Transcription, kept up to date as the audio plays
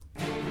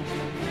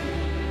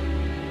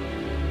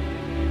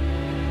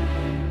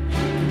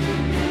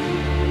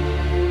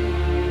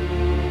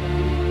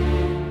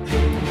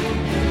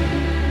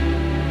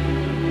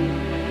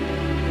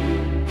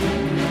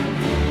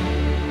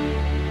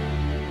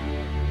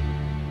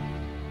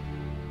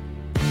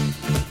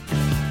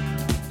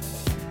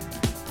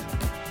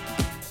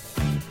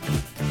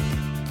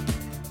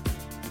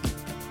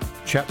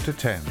Chapter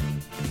 10.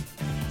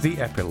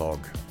 The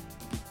Epilogue.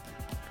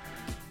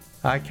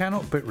 I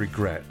cannot but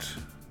regret,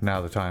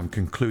 now that I am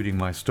concluding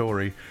my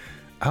story,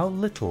 how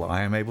little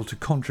I am able to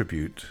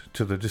contribute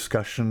to the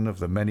discussion of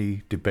the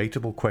many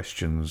debatable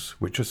questions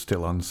which are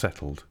still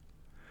unsettled.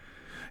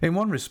 In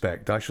one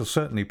respect, I shall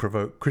certainly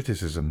provoke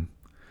criticism.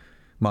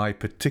 My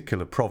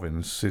particular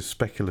province is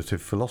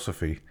speculative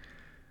philosophy.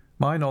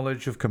 My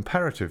knowledge of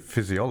comparative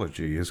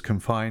physiology is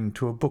confined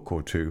to a book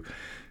or two,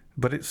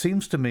 but it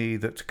seems to me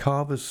that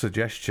Carver's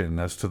suggestion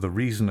as to the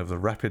reason of the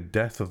rapid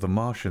death of the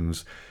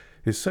Martians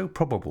is so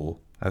probable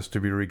as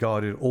to be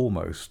regarded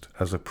almost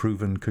as a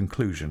proven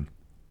conclusion.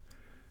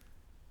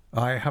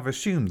 I have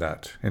assumed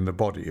that in the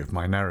body of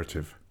my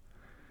narrative.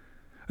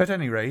 At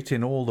any rate,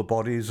 in all the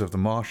bodies of the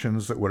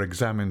Martians that were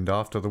examined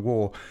after the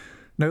war,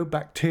 no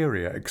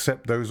bacteria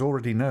except those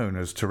already known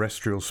as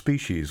terrestrial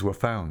species were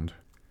found.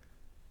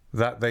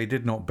 That they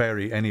did not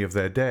bury any of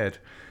their dead,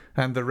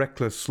 and the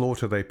reckless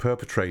slaughter they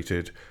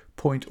perpetrated,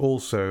 point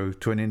also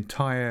to an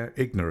entire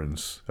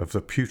ignorance of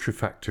the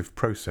putrefactive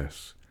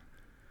process.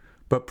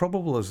 But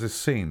probable as this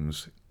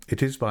seems,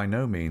 it is by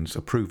no means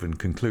a proven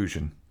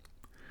conclusion.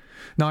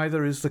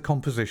 Neither is the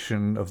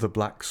composition of the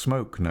black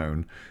smoke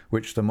known,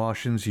 which the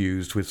Martians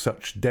used with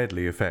such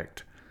deadly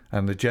effect,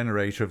 and the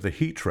generator of the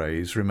heat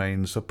rays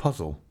remains a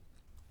puzzle.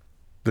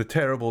 The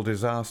terrible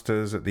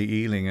disasters at the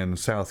Ealing and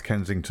South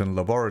Kensington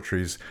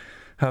laboratories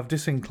have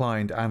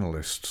disinclined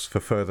analysts for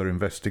further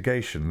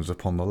investigations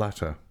upon the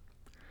latter.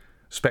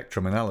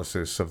 Spectrum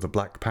analysis of the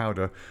black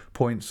powder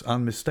points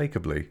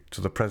unmistakably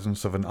to the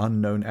presence of an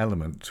unknown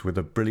element with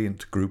a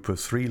brilliant group of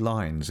 3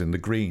 lines in the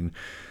green,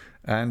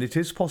 and it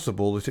is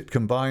possible that it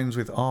combines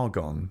with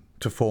argon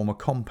to form a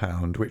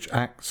compound which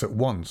acts at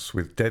once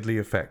with deadly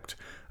effect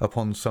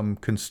upon some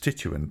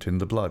constituent in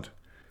the blood.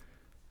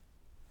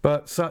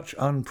 But such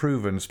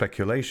unproven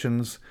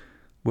speculations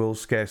will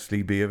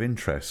scarcely be of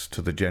interest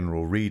to the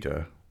general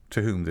reader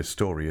to whom this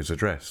story is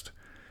addressed.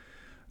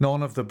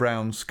 None of the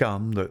brown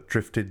scum that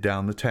drifted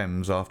down the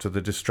Thames after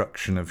the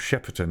destruction of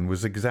Shepperton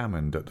was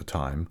examined at the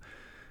time,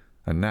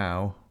 and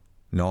now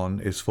none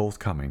is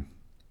forthcoming.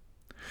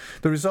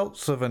 The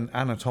results of an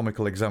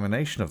anatomical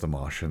examination of the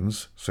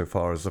Martians, so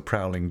far as the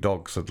prowling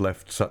dogs had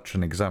left such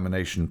an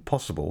examination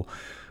possible,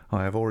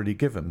 I have already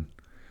given.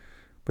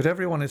 But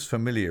everyone is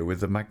familiar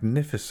with the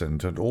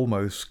magnificent and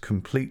almost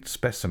complete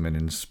specimen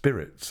in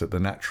spirits at the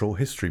Natural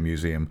History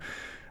Museum,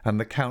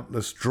 and the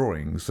countless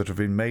drawings that have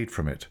been made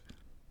from it.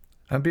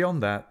 And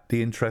beyond that,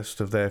 the interest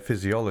of their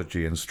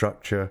physiology and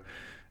structure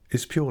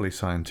is purely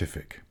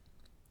scientific.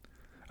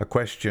 A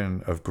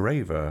question of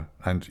graver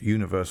and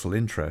universal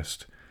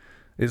interest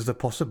is the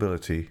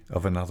possibility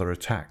of another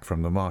attack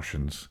from the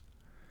Martians.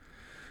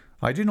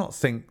 I do not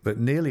think that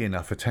nearly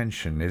enough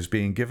attention is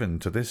being given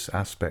to this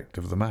aspect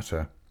of the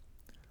matter.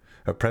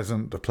 At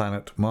present the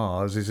planet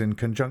Mars is in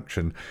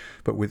conjunction,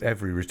 but with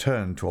every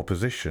return to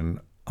opposition,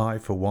 I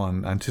for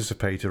one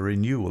anticipate a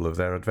renewal of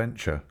their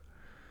adventure.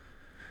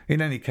 In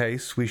any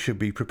case, we should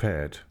be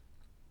prepared.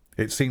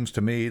 It seems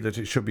to me that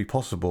it should be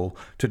possible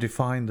to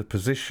define the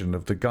position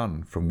of the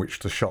gun from which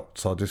the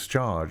shots are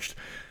discharged,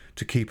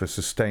 to keep a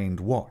sustained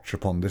watch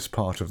upon this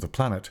part of the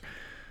planet,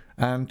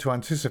 and to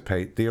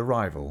anticipate the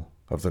arrival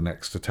of the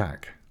next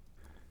attack.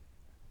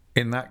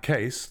 In that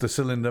case, the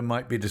cylinder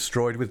might be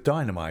destroyed with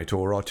dynamite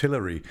or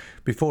artillery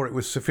before it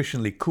was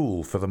sufficiently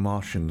cool for the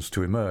Martians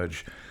to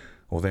emerge,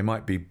 or they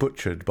might be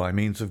butchered by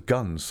means of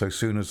guns so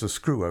soon as the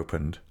screw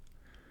opened.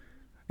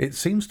 It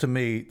seems to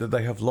me that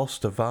they have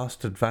lost a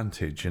vast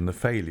advantage in the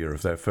failure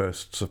of their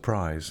first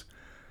surprise.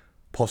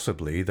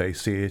 Possibly they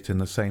see it in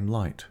the same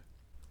light.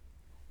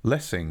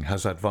 Lessing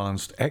has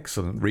advanced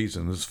excellent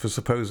reasons for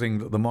supposing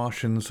that the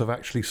Martians have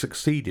actually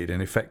succeeded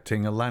in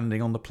effecting a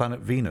landing on the planet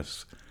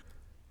Venus.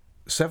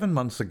 7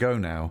 months ago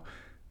now,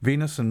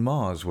 Venus and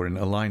Mars were in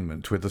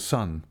alignment with the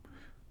Sun.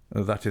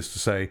 That is to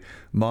say,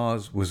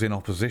 Mars was in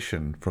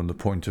opposition from the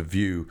point of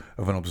view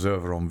of an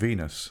observer on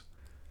Venus.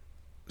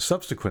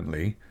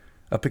 Subsequently,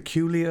 a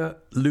peculiar,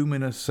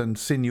 luminous and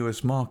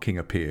sinuous marking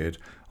appeared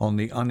on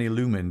the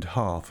unillumined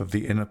half of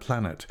the inner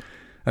planet,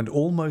 and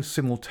almost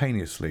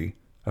simultaneously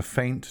a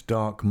faint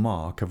dark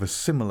mark of a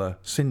similar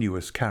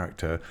sinuous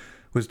character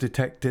was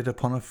detected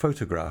upon a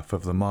photograph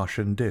of the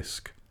Martian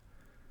disk.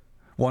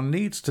 One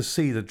needs to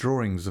see the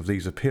drawings of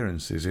these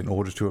appearances in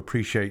order to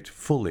appreciate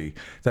fully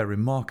their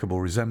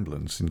remarkable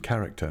resemblance in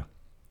character.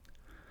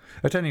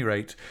 At any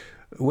rate,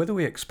 whether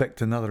we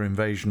expect another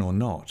invasion or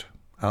not,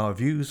 our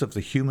views of the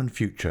human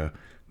future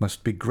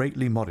must be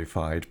greatly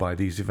modified by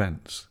these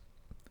events.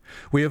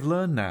 We have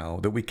learned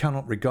now that we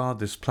cannot regard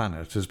this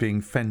planet as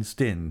being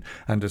fenced in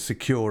and a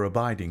secure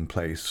abiding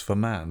place for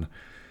man.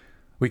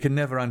 We can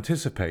never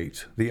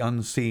anticipate the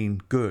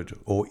unseen good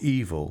or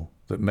evil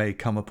that may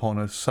come upon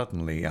us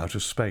suddenly out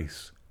of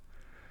space.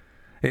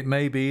 It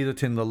may be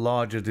that in the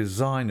larger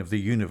design of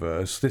the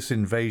universe this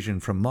invasion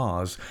from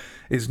Mars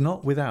is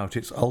not without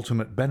its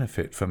ultimate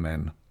benefit for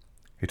men.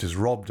 It has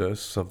robbed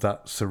us of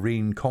that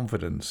serene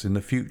confidence in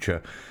the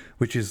future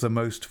which is the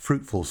most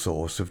fruitful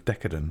source of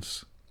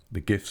decadence. The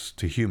gifts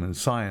to human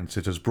science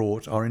it has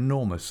brought are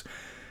enormous,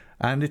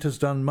 and it has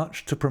done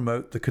much to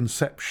promote the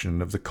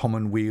conception of the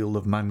common weal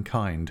of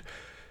mankind.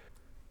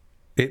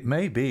 It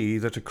may be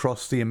that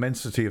across the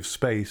immensity of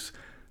space,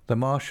 the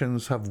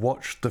Martians have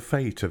watched the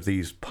fate of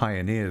these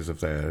pioneers of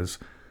theirs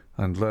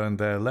and learned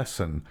their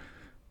lesson,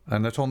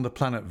 and that on the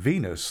planet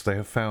Venus they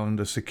have found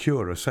a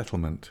securer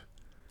settlement.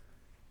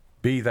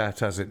 Be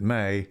that as it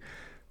may,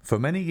 for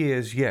many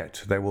years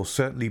yet there will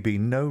certainly be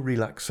no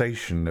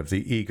relaxation of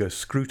the eager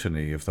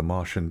scrutiny of the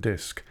Martian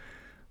disk,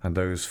 and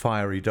those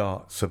fiery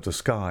darts of the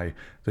sky,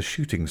 the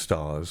shooting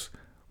stars,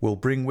 will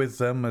bring with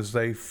them as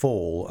they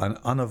fall an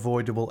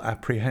unavoidable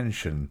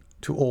apprehension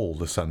to all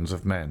the sons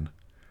of men.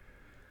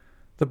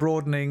 The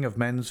broadening of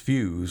men's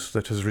views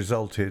that has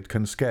resulted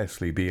can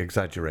scarcely be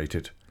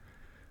exaggerated.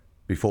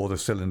 Before the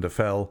cylinder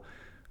fell,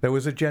 there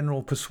was a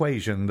general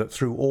persuasion that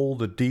through all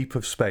the deep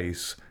of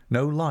space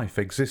no life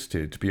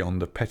existed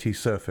beyond the petty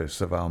surface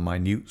of our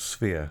minute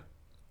sphere.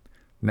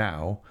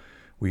 Now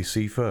we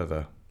see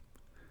further.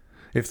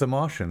 If the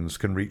Martians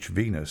can reach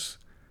Venus,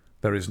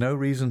 there is no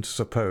reason to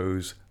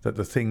suppose that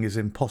the thing is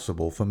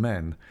impossible for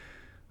men,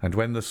 and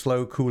when the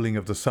slow cooling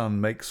of the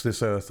sun makes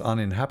this earth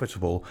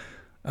uninhabitable,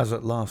 as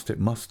at last it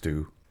must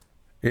do,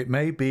 it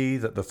may be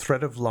that the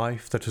thread of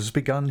life that has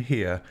begun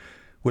here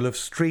will have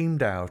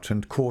streamed out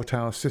and caught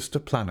our sister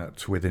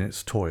planet within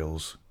its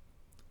toils.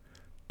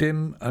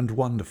 Dim and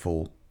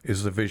wonderful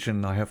is the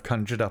vision I have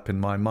conjured up in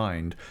my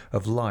mind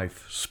of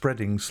life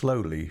spreading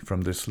slowly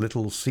from this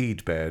little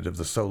seed-bed of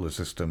the solar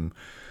system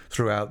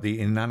throughout the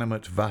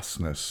inanimate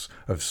vastness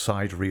of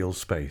sidereal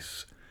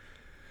space.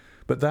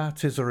 But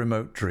that is a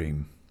remote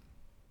dream.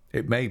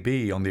 It may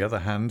be, on the other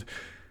hand,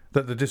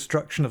 that the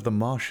destruction of the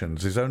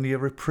Martians is only a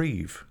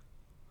reprieve.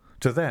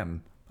 To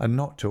them, and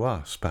not to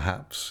us,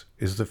 perhaps,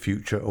 is the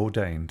future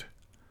ordained.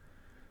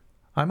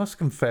 I must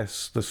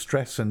confess the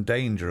stress and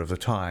danger of the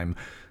time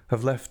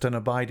have left an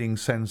abiding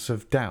sense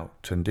of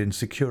doubt and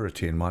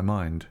insecurity in my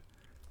mind.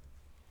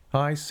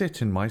 I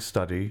sit in my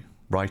study,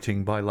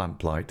 writing by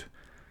lamplight,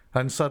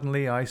 and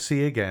suddenly I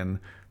see again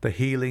the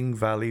healing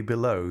valley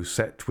below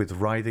set with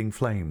writhing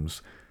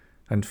flames,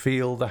 and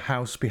feel the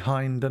house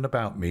behind and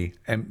about me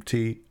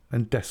empty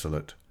and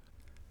desolate.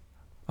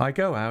 I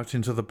go out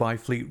into the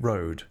Byfleet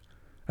Road,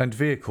 and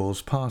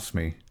vehicles pass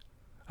me,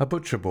 a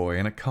butcher boy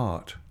in a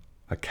cart,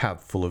 a cab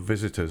full of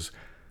visitors,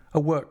 a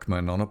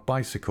workman on a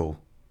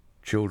bicycle,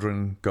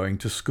 children going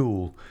to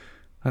school,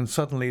 and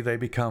suddenly they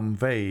become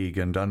vague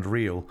and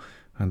unreal,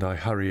 and I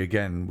hurry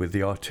again with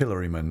the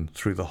artilleryman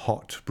through the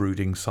hot,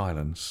 brooding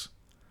silence.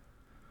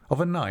 Of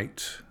a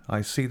night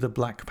I see the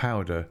black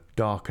powder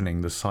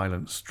darkening the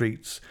silent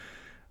streets,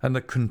 and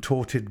the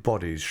contorted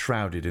bodies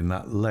shrouded in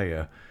that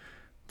layer.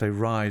 They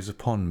rise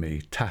upon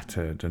me,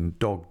 tattered and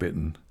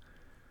dog-bitten.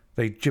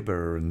 They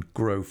gibber and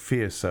grow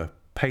fiercer,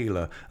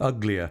 paler,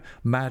 uglier,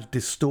 mad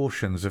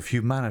distortions of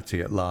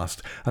humanity at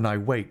last, and I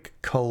wake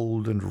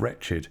cold and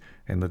wretched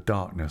in the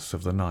darkness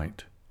of the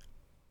night.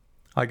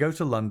 I go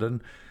to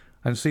London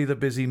and see the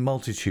busy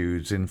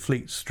multitudes in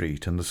Fleet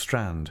Street and the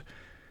Strand,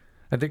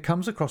 and it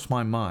comes across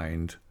my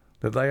mind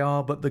that they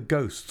are but the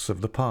ghosts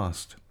of the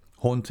past,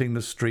 haunting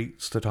the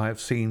streets that I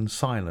have seen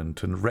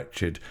silent and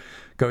wretched,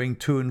 going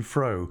to and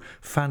fro,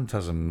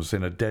 phantasms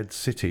in a dead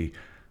city,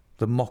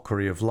 the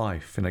mockery of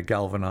life in a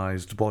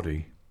galvanized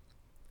body.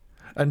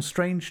 And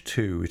strange,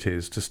 too, it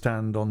is to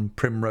stand on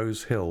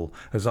Primrose Hill,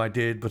 as I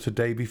did but a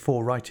day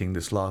before writing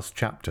this last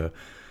chapter,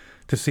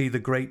 to see the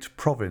great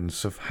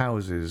province of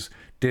houses,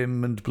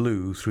 dim and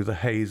blue through the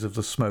haze of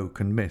the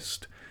smoke and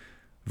mist,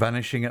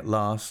 vanishing at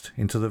last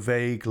into the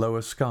vague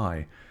lower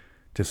sky,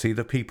 to see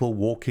the people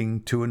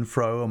walking to and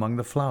fro among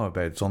the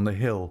flower-beds on the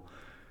hill,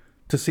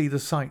 to see the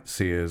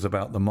sightseers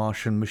about the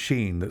Martian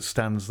machine that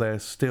stands there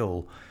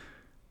still,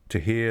 to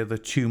hear the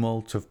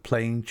tumult of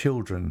playing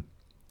children,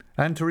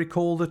 and to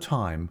recall the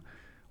time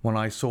when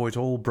I saw it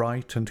all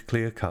bright and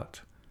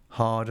clear-cut,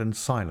 hard and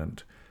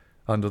silent,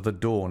 under the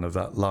dawn of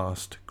that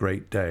last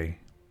great day.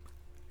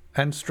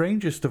 And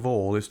strangest of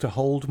all is to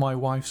hold my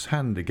wife's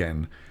hand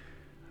again,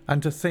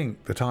 and to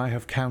think that I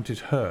have counted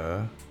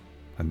her,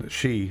 and that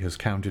she has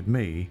counted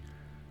me,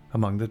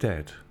 among the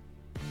dead.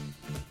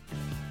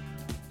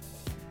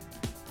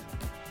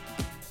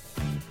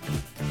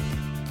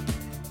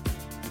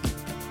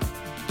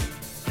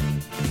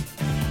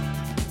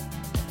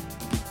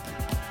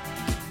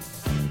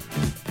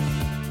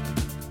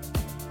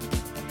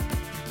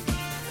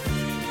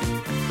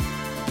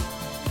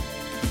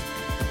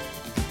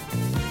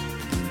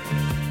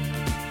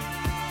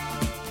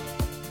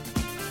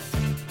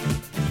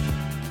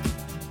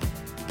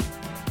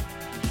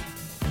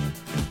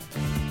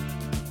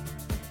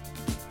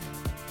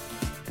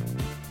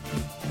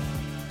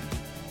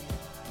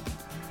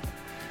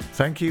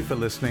 Thank you for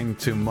listening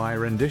to my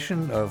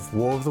rendition of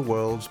War of the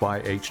Worlds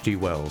by H.G.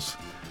 Wells.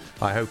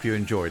 I hope you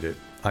enjoyed it.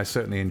 I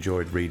certainly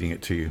enjoyed reading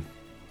it to you.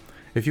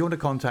 If you want to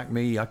contact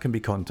me, I can be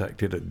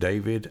contacted at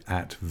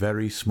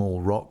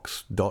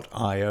david@verysmallrocks.io.